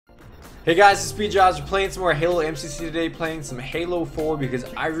Hey guys, it's SpeedJobs. We're playing some more Halo MCC today, playing some Halo 4 because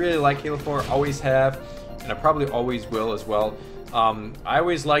I really like Halo 4, always have, and I probably always will as well. I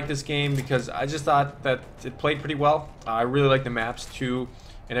always liked this game because I just thought that it played pretty well. I really like the maps too,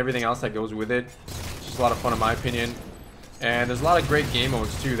 and everything else that goes with it. It's just a lot of fun in my opinion. And there's a lot of great game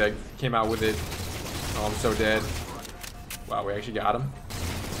modes too that came out with it. Oh, I'm so dead. Wow, we actually got him.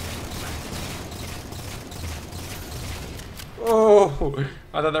 Oh,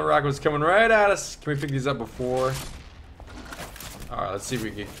 I thought that rocket was coming right at us. Can we pick these up before? Alright, let's see if we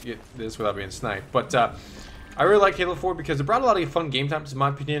can get this without being sniped. But I really like Halo 4 because it brought a lot of fun game times in my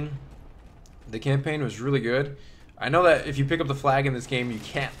opinion. The campaign was really good. I know that if you pick up the flag in this game, you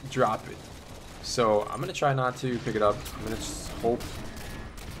can't drop it. So I'm going to try not to pick it up. I'm going to just hope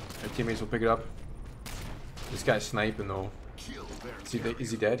our teammates will pick it up. This guy's sniping though. Is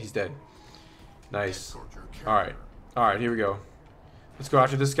he dead? He's dead. Nice. Alright. Alright, here we go. Let's go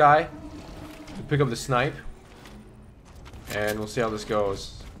after this guy. We'll pick up the snipe. And we'll see how this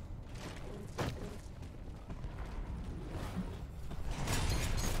goes.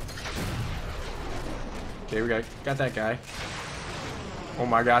 Okay, we got that guy. Oh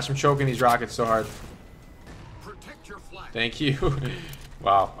my gosh, I'm choking these rockets so hard. Thank you.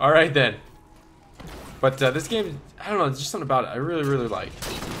 Wow. Alright then. But this game, I don't know, there's just something about it I really, really like.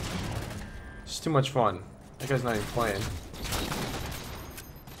 It's too much fun. That guy's not even playing.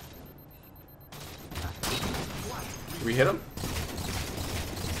 Did we hit him?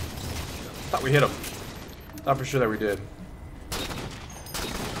 Thought we hit him. Thought for sure that we did.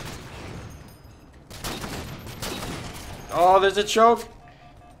 Oh, there's a choke.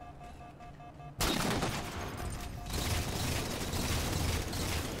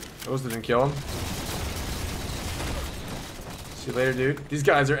 Those didn't kill him. See you later, dude. These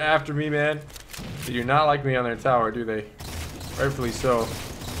guys are after me, man. They do not like me on their tower, do they? Rightfully so.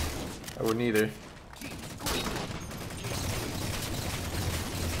 I wouldn't either.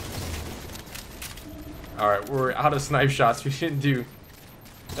 Alright, we're out of snipe shots. We didn't do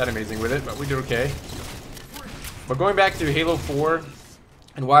that amazing with it, but we did okay. But going back to Halo 4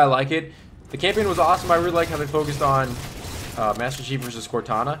 and why I like it, the campaign was awesome. I really like how they focused on Master Chief versus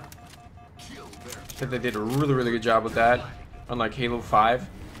Cortana. I think they did a really, really good job with that. Unlike Halo 5,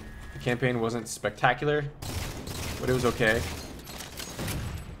 the campaign wasn't spectacular, but it was okay.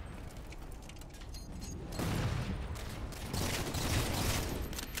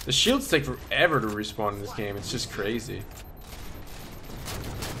 The shields take forever to respawn in this game. It's just crazy.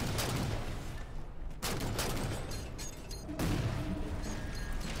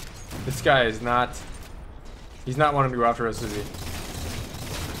 This guy is not... He's not wanting to go after us, is he?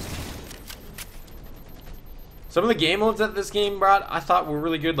 Some of the game modes that this game brought, I thought were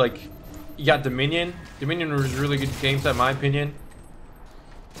really good. Like, you got Dominion. Dominion was a really good game set, in my opinion.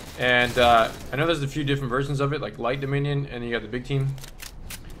 And I know there's a few different versions of it, like Light Dominion, and you got the big team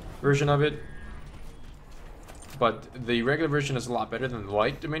version of it. But the regular version is a lot better than the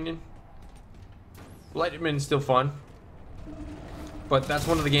Light Dominion. Light Dominion is still fun. But that's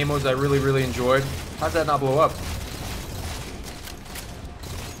one of the game modes I really, really enjoyed. How'd that not blow up?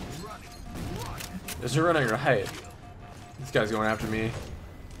 There's a running right. This guy's going after me.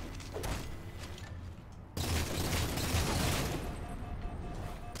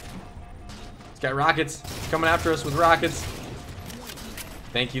 He's got rockets. He's coming after us with rockets.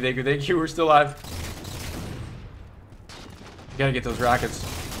 Thank you, thank you, thank you. We're still alive. You gotta get those rockets.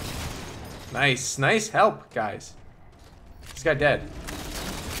 Nice, nice help, guys. This guy dead.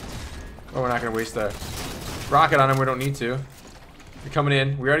 Oh, we're not gonna waste a rocket on him. We don't need to. They're coming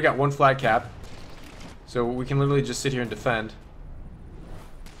in. We already got one flag cap. So we can literally just sit here and defend.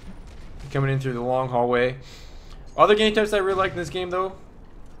 Coming in through the long hallway. Other game types I really liked in this game though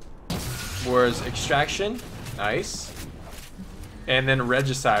was Extraction. Nice. And then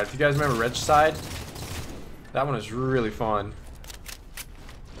Regicide. If you guys remember Regicide, that one was really fun.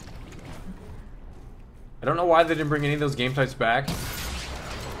 I don't know why they didn't bring any of those game types back.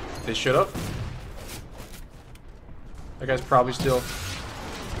 They should have. That guy's probably still...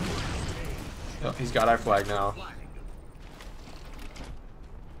 Oh, he's got our flag now.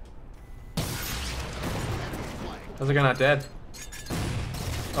 How's the guy not dead?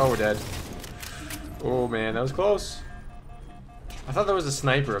 Oh, we're dead. Oh man, that was close. I thought there was a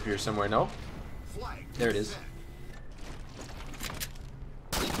sniper up here somewhere, no? There it is.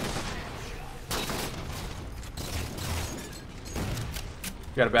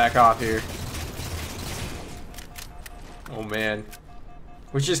 Gotta back off here. Oh man.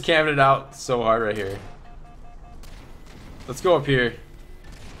 We just camped it out so hard right here. Let's go up here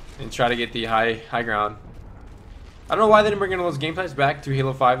and try to get the high ground. I don't know why they didn't bring in those game types back to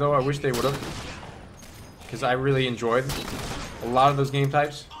Halo 5 though. I wish they would have, because I really enjoyed a lot of those game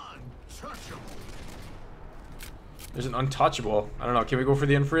types. There's an untouchable. I don't know. Can we go for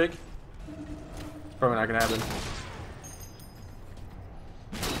the Unfrig? Probably not gonna happen.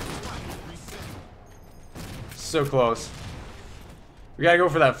 So close. We gotta go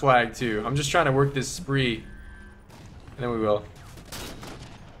for that flag too. I'm just trying to work this spree, and then we will.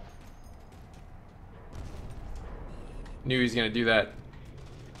 Knew he was gonna do that.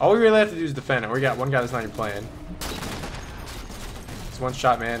 All we really have to do is defend it. We got one guy that's not even playing. It's one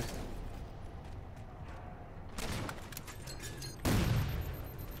shot, man.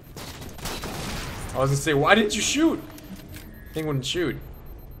 I was gonna say, why didn't you shoot? Thing wouldn't shoot.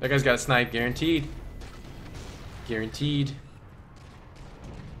 That guy's got a snipe, guaranteed. Guaranteed.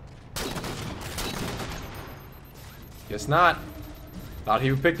 Guess not. Thought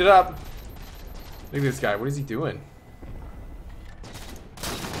he picked it up. Look at this guy. What is he doing?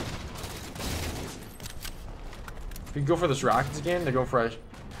 If we go for those rockets again, they're going for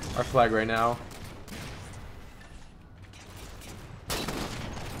our flag right now.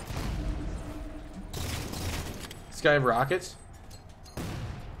 This guy have rockets? I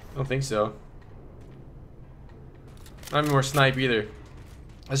don't think so. Not even more snipe either.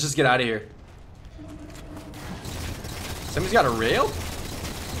 Let's just get out of here. Somebody's got a rail?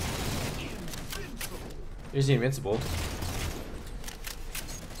 Here's the invincible.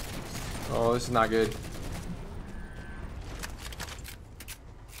 Oh, this is not good.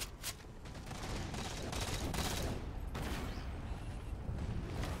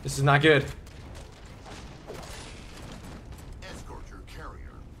 This is not good.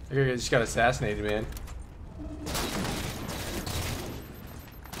 I just got assassinated, man.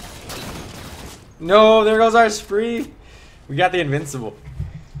 No, there goes our spree. We got the invincible.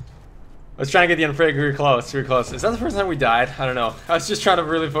 Let's try and get the unfrig. We were close. We were close. Is that the first time we died? I don't know. I was just trying to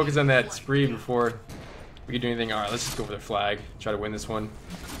really focus on that spree before we could do anything. All right, let's just go for the flag. Try to win this one.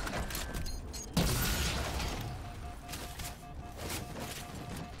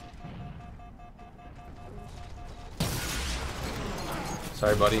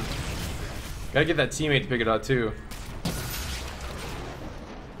 Sorry, buddy. Gotta get that teammate to pick it up too.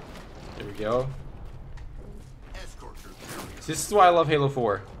 There we go. See, this is why I love Halo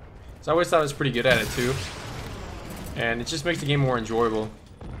 4. So I always thought I was pretty good at it too. And it just makes the game more enjoyable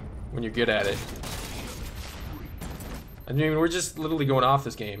when you're good at it. I mean, we're just literally going off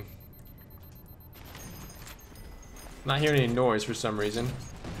this game. Not hearing any noise for some reason.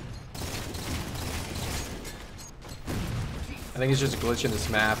 I think it's just a glitch in this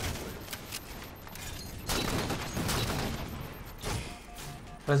map.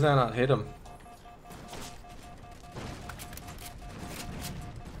 Why does that not hit him?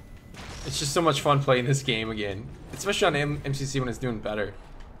 It's just so much fun playing this game again. Especially on MCC when it's doing better.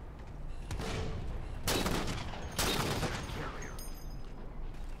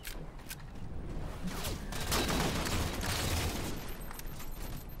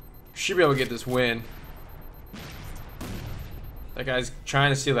 Should be able to get this win. That guy's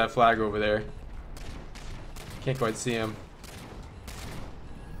trying to steal that flag over there. Can't quite see him.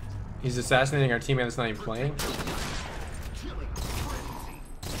 He's assassinating our teammate that's not even playing.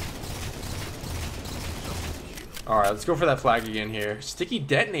 Alright, let's go for that flag again here. Sticky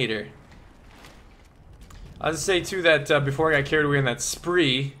detonator. I'll just say too that before I got carried away in that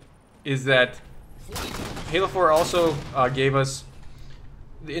spree, is that Halo 4 also gave us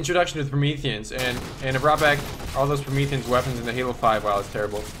the introduction to the Prometheans, and it brought back all those Prometheans weapons into Halo 5. Wow, it's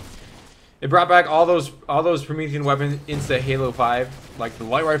terrible. It brought back all those Promethean weapons into Halo 5, like the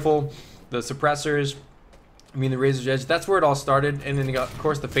light rifle, the suppressors, I mean the Razor's Edge. That's where it all started, and then you got, of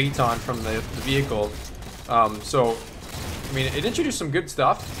course, the Phaeton from the vehicle. So, I mean, it introduced some good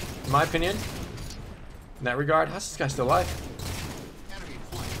stuff, in my opinion, in that regard. How's this guy still alive?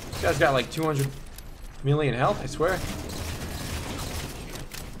 This guy's got like 200 million health, I swear.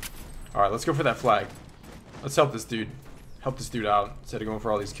 Alright, let's go for that flag. Let's help this dude. Help this dude out instead of going for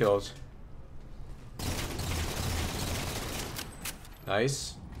all these kills.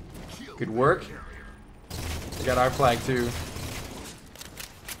 Nice. Good work. We got our flag too.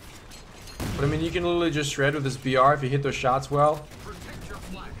 But I mean, you can literally just shred with this BR if you hit those shots well.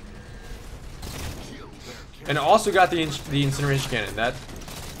 And also got the incineration cannon. That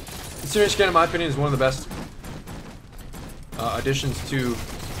incineration cannon, in my opinion, is one of the best additions to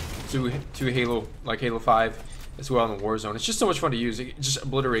Halo, like Halo 5 as well in the Warzone. It's just so much fun to use. It just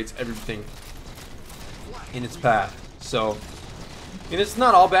obliterates everything in its path. So, and it's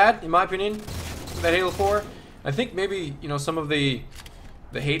not all bad, in my opinion, that Halo 4. I think maybe, you know, some of the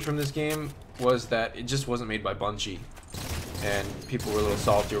hate from this game was that it just wasn't made by Bungie, and people were a little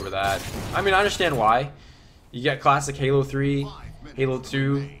salty over that. I mean, I understand why. You get classic Halo 3, Halo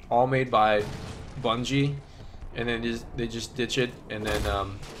 2, all made by Bungie, and then they just ditch it, and then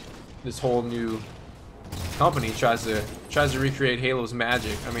this whole new company tries to recreate Halo's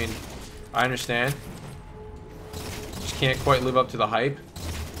magic. I mean, I understand. Just can't quite live up to the hype.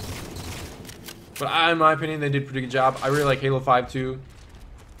 But in my opinion, they did a pretty good job. I really like Halo 5 too.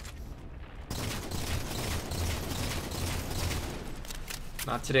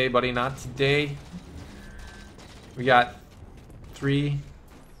 Not today, buddy. Not today. We got 3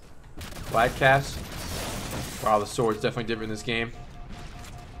 flag caps. Wow, the sword's definitely different in this game.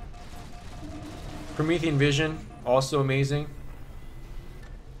 Promethean Vision, also amazing.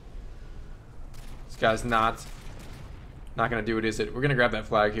 This guy's not gonna do it, is it? We're gonna grab that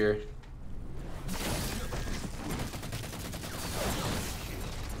flag here.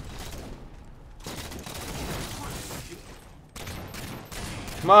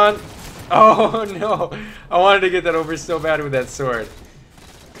 Come on. Oh no. I wanted to get that over so bad with that sword.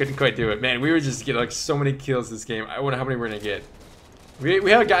 Couldn't quite do it. Man, we were just getting like so many kills this game. I wonder how many we're gonna get.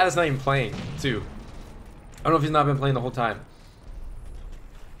 We have a guy that's not even playing too. I don't know if he's not been playing the whole time.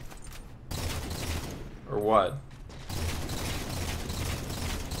 Or what?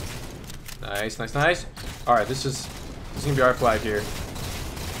 Nice, nice, nice. Alright, this is gonna be our flag here.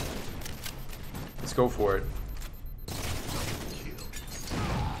 Let's go for it.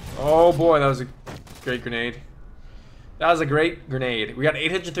 Oh boy, that was a great grenade. That was a great grenade. We got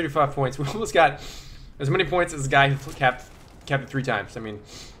 835 points. We almost got as many points as the guy who capped it 3 times. I mean,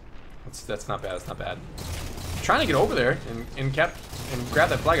 that's not bad. That's not bad. I'm trying to get over there and grab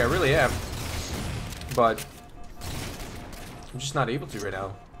that flag. I really am, but I'm just not able to right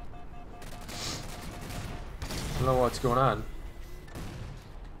now. I don't know what's going on.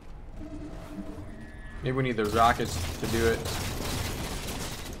 Maybe we need the rockets to do it.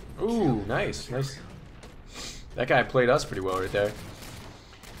 Ooh, nice, nice. That guy played us pretty well right there.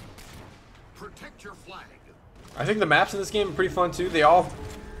 Protect your flag. I think the maps in this game are pretty fun too. They all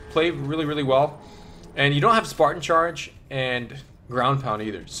play really, really well. And you don't have Spartan Charge and Ground Pound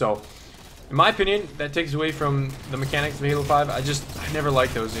either. So, in my opinion, that takes away from the mechanics of Halo 5. I never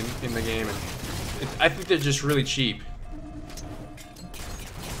liked those in the game. And I think they're just really cheap.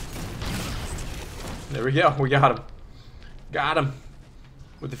 There we go. We got him. Got him.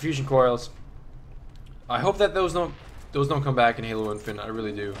 With the fusion coils. I hope that those don't come back in Halo Infinite. I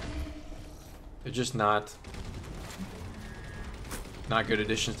really do. They're just not good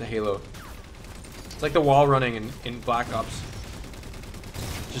additions to Halo. It's like the wall running in Black Ops.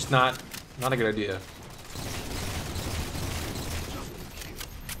 Just not a good idea.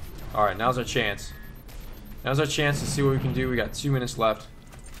 Alright, now's our chance. Now's our chance to see what we can do. We got 2 minutes left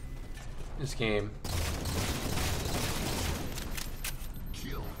in this game.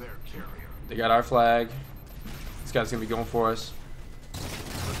 They got our flag. This guy's gonna be going for us.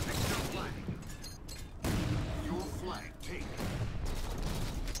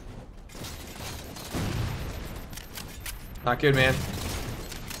 Not good, man.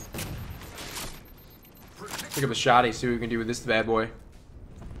 Pick up a shotty, see what we can do with this bad boy.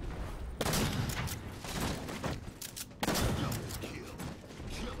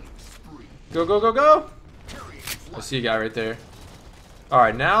 Go, go, go, go! I see a guy right there.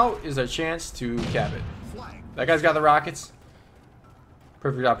 Alright, now is our chance to cap it. That guy's got the rockets.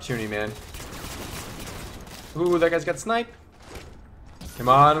 Perfect opportunity, man. Ooh, that guy's got snipe. Come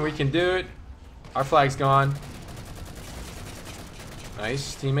on, we can do it. Our flag's gone.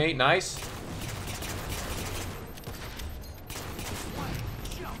 Nice, teammate, nice.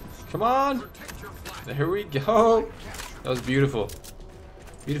 Come on. There we go. That was beautiful.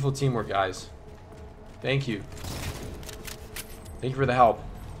 Beautiful teamwork, guys. Thank you. Thank you for the help.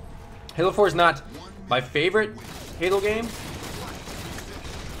 Halo 4 is not my favorite Halo game,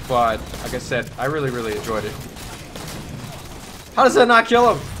 but like I said, I really, really enjoyed it. How does that not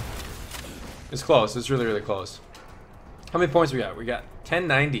kill him? It's close. It's really, really close. How many points we got? We got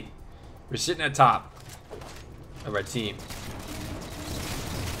 1090. We're sitting at top of our team.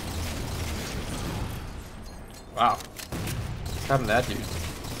 Wow. What's happened to that dude?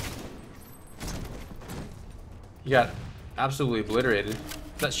 He got absolutely obliterated.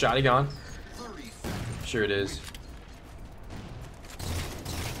 Is that shotty gone? Sure it is.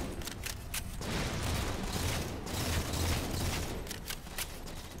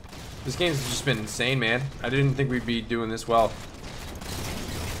 This game's just been insane, man. I didn't think we'd be doing this well.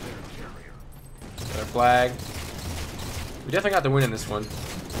 Got our flag. We definitely got the win in this one.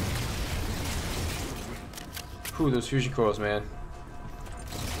 Ooh, those fusion coils, man.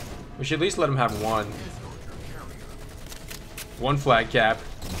 We should at least let him have one. One flag cap.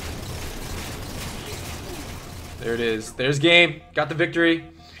 There it is. There's game. Got the victory.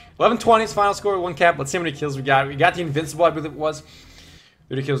 11-20 is final score, 1 cap. Let's see how many kills we got. We got the Invincible, I believe it was.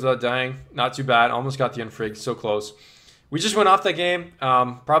 30 kills without dying. Not too bad. Almost got the Unfrig. So close. We just went off that game.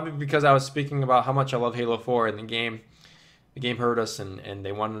 Probably because I was speaking about how much I love Halo 4 in the game. The game hurt us, and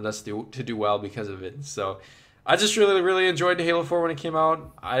they wanted us to do well because of it. So I just really enjoyed Halo 4 when it came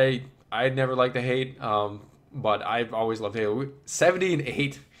out. I never liked to hate, but I've always loved Halo.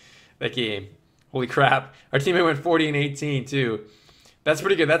 70-8, that game. Holy crap! Our teammate went 40-18 too. That's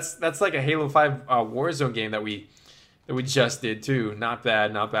pretty good. That's like a Halo 5 Warzone game that we just did too. Not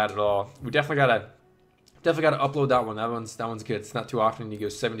bad at all. We definitely gotta upload that one. That one's good. It's not too often you go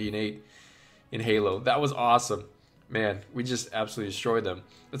 70-8 in Halo. That was awesome. Man, we just absolutely destroyed them.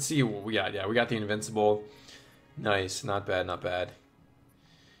 Let's see what we got. Yeah, we got the Invincible. Nice. Not bad.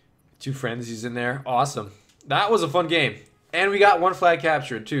 2 frenzies in there. Awesome. That was a fun game. And we got 1 flag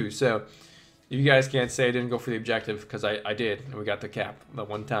captured too. So if you guys can't say I didn't go for the objective, because I did. And we got the cap the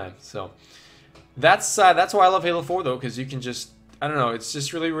 1 time. So that's why I love Halo 4 though, because you can just, I don't know, it's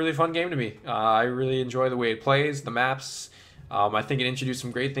just really fun game to me. I really enjoy the way it plays, the maps. I think it introduced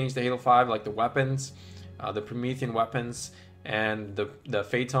some great things to Halo 5, like the weapons. The Promethean weapons and the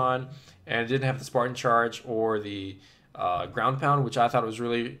Phaeton, and it didn't have the Spartan Charge or the Ground Pound, which I thought was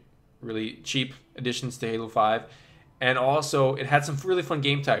really cheap additions to Halo 5. And also it had some really fun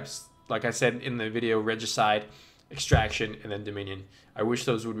game types, like I said in the video: Regicide, Extraction, and then Dominion. I wish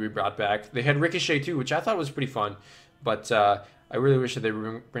those would be brought back. They had Ricochet too, which I thought was pretty fun, but I really wish that they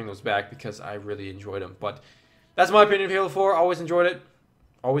would bring those back because I really enjoyed them. But that's my opinion of Halo 4. Always enjoyed it.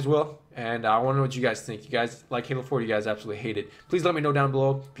 Always will. And I want to know what you guys think. You guys like Halo 4? You guys absolutely hate it? Please let me know down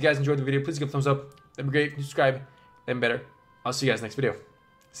below. If you guys enjoyed the video, please give a thumbs up. That'd be great. Subscribe. Then better. I'll see you guys next video.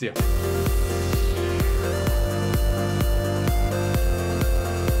 See ya.